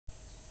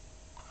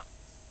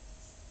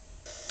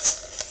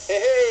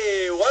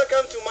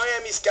welcome to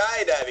Miami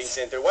Skydiving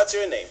Center. What's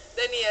your name?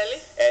 Daniele.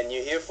 And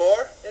you here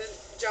for?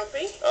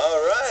 Jumping.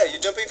 All right, you're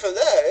jumping from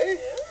that, eh? Yeah.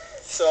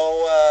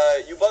 So,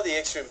 you bought the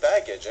extreme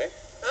package, eh?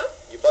 Huh?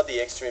 You bought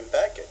the extreme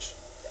package.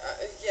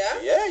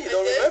 Yeah. Yeah, you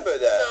don't remember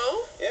that?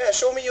 No. Yeah,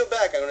 show me your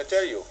back. I'm gonna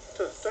tell you.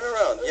 Turn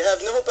around. You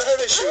have no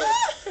parachute.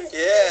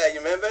 Yeah, you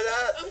remember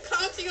that? I'm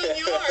counting on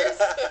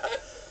yours.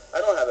 I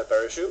don't have a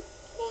parachute.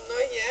 Well,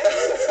 not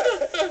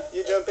yet.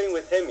 You're jumping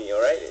with Hemi,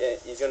 all right?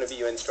 He's gonna be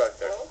your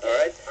instructor. Okay. All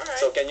right. All right.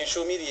 So can you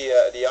show me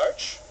the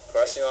arch?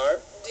 Cross your arm.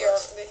 The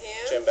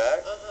hand. Chin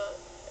back.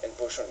 And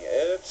push on your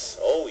hips.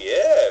 Oh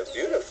yeah,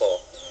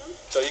 beautiful.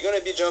 So you're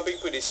gonna be jumping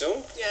pretty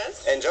soon.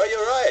 Yes. Enjoy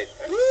your ride.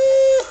 Woo!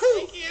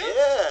 Thank you.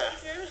 Yeah.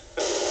 Thank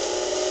you.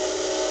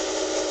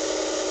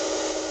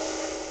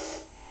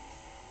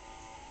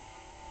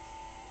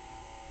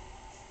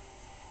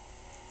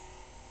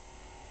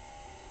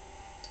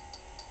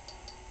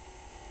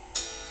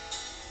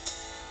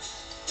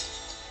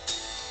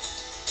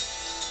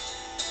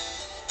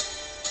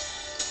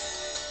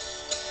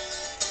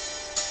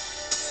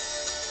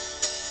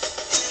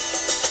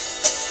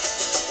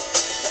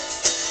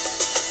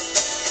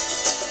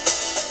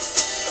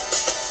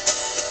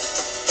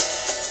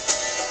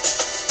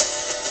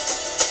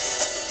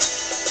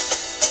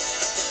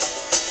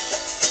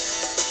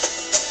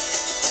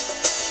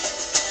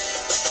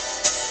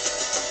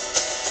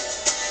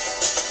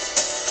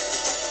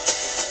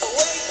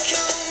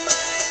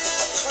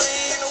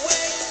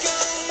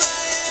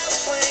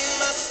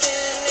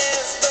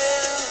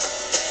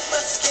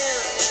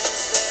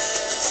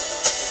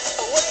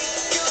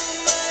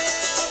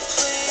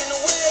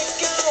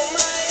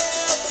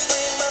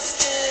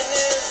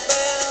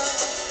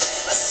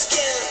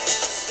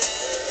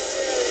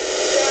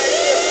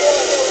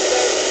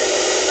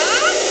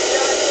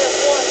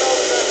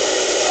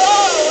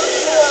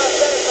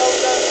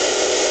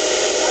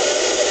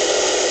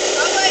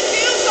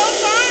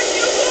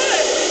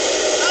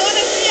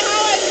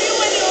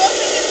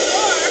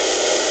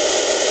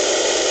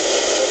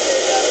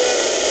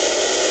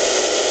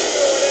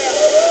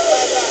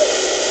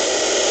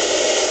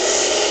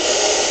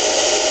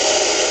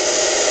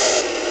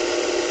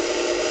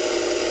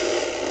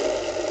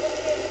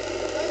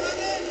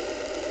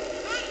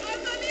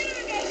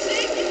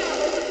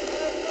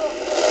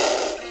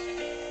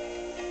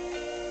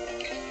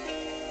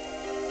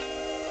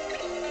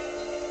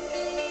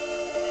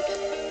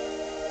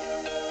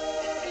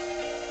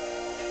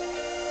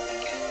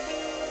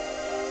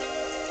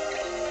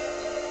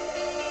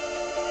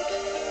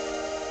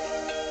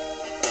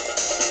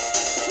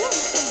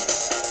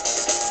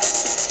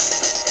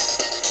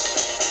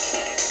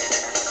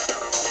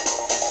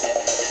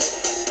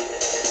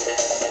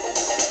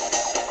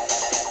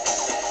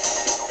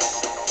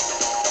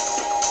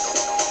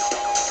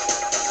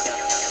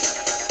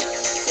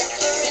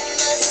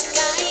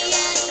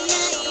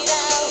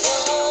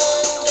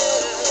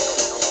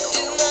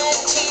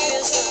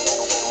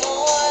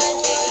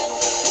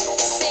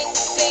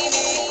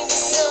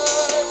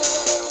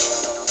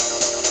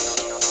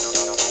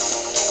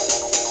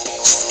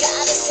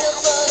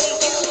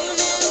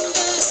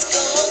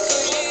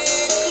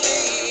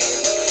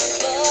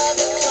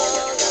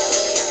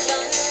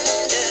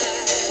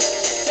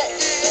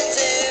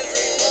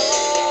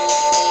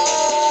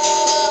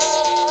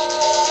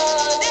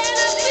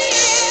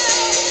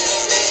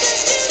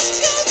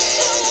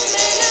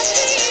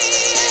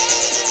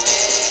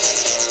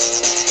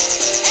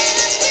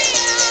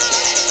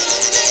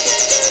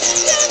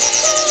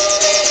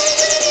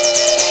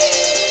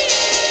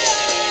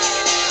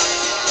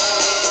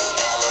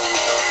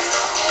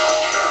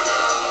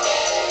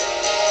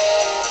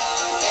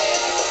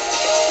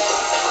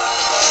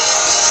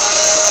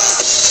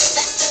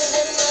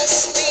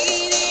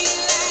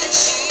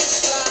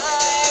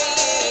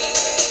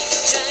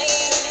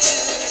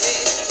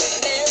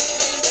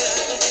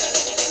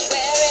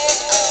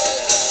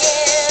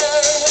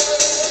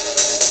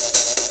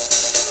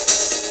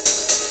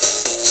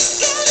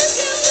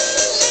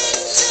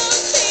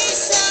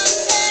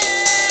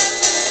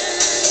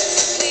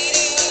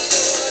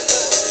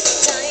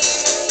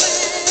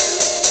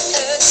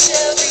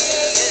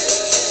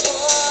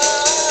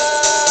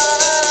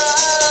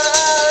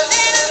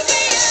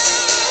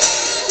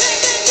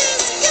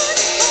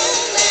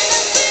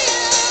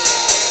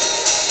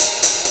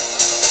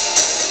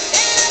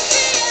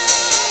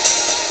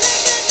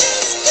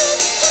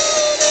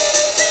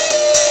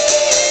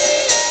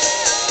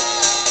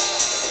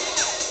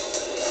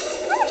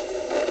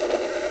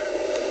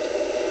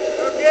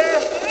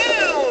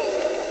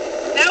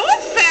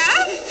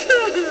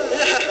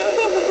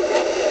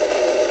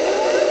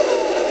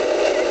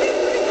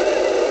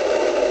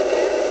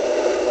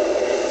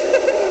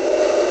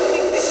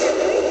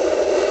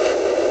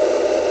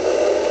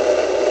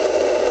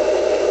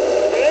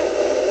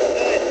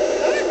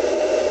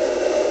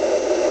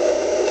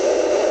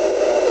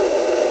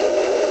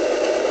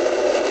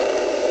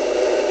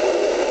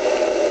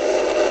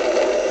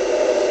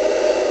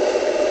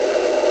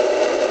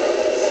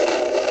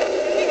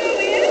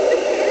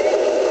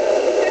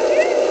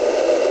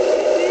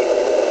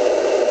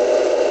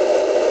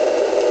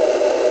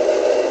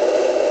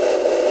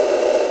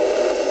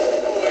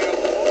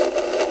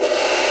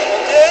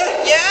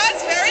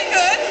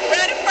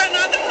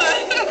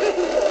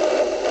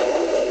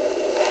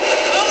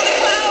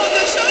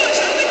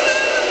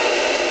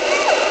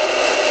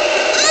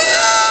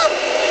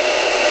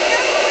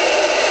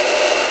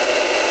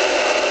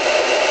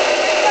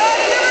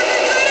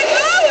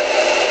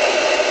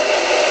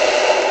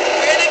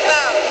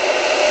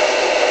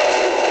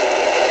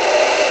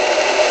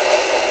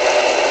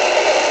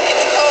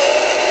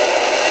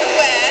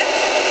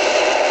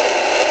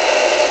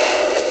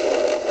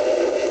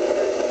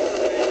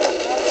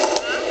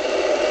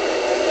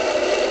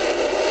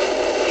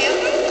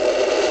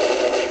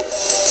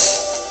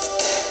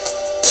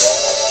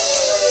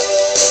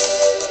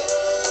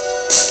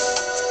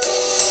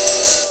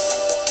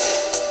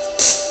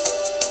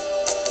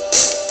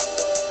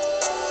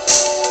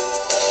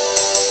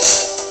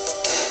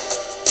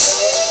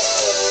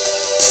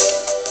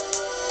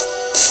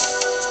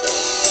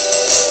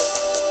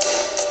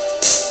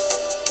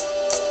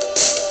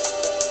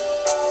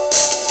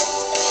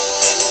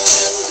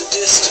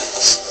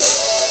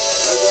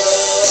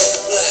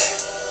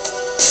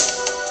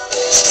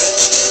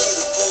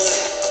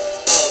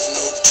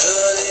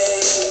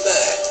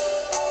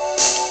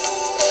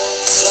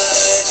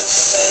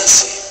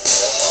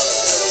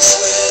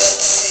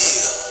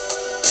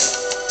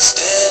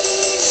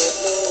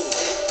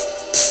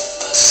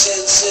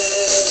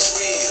 is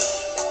real.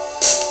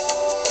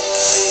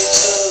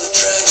 Fatal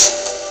attraction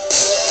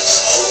is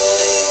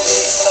holding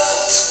me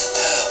fast.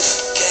 How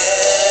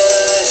can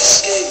I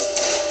escape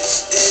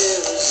its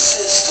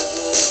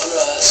irresistible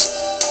grasp?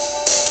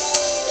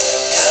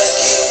 Can't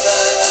keep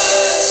my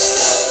eyes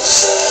from the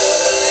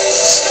circling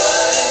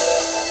sky.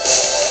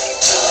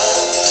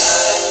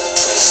 Tongue-tied and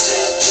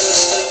twisted,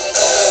 just an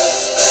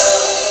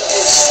earthbound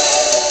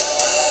distant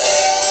lie.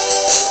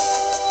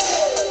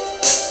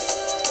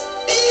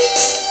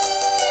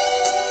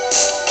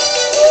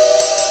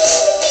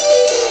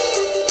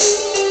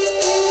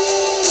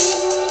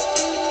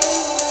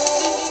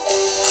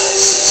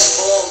 Ice is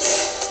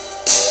forming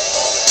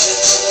on the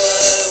tips of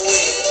my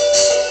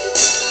wings.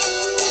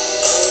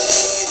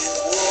 Unneeded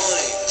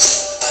warnings.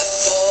 I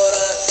thought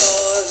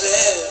of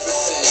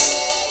everything.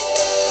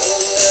 No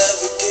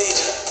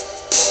navigator.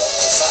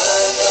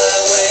 Find my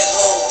way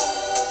home.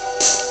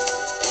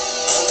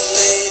 I'm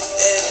laid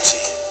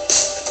empty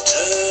and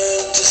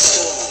turned to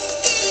stone.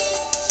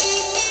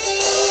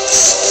 The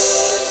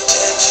sole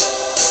intention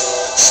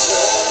is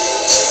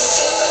learning to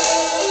fly.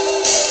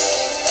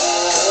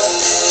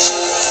 Condition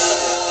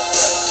grounded,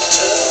 but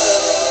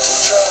determined to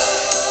try.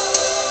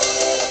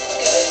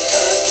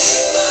 Can't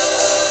keep my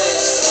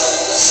eyes from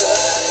the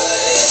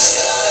circling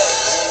sky.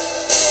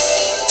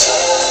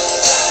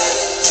 Tongue-tied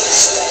and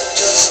twisted,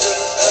 just an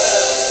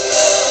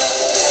earthbound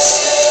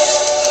distant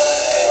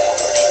lie.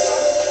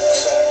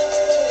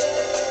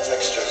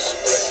 Mixtures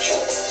rich.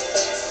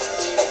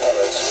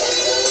 Palettes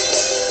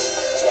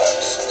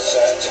flaps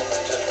set to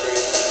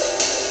degree.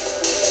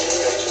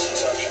 Gauges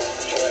touch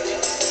check.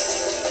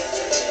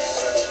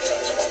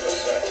 Transponder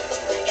set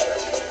recheck.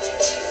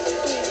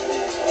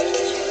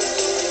 Items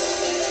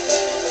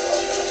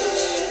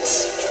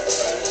check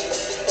back.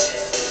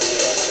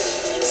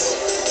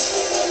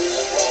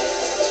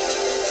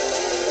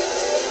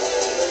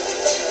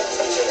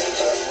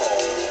 Settings on.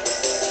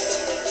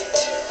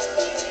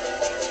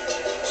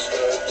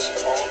 Scopes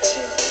on.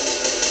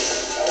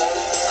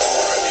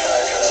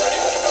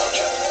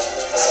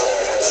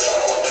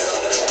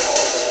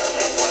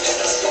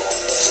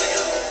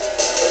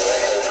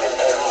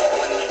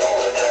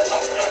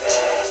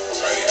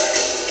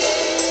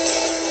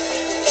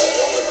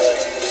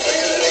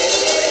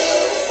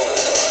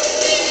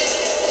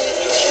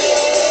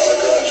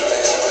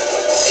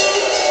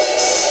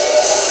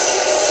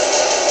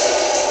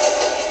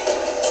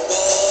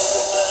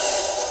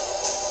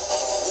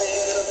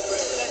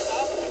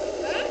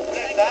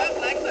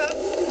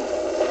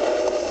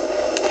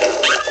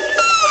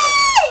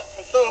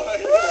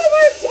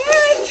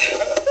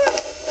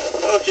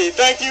 Okay,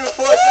 thank you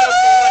for something.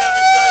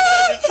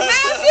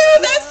 Matthew,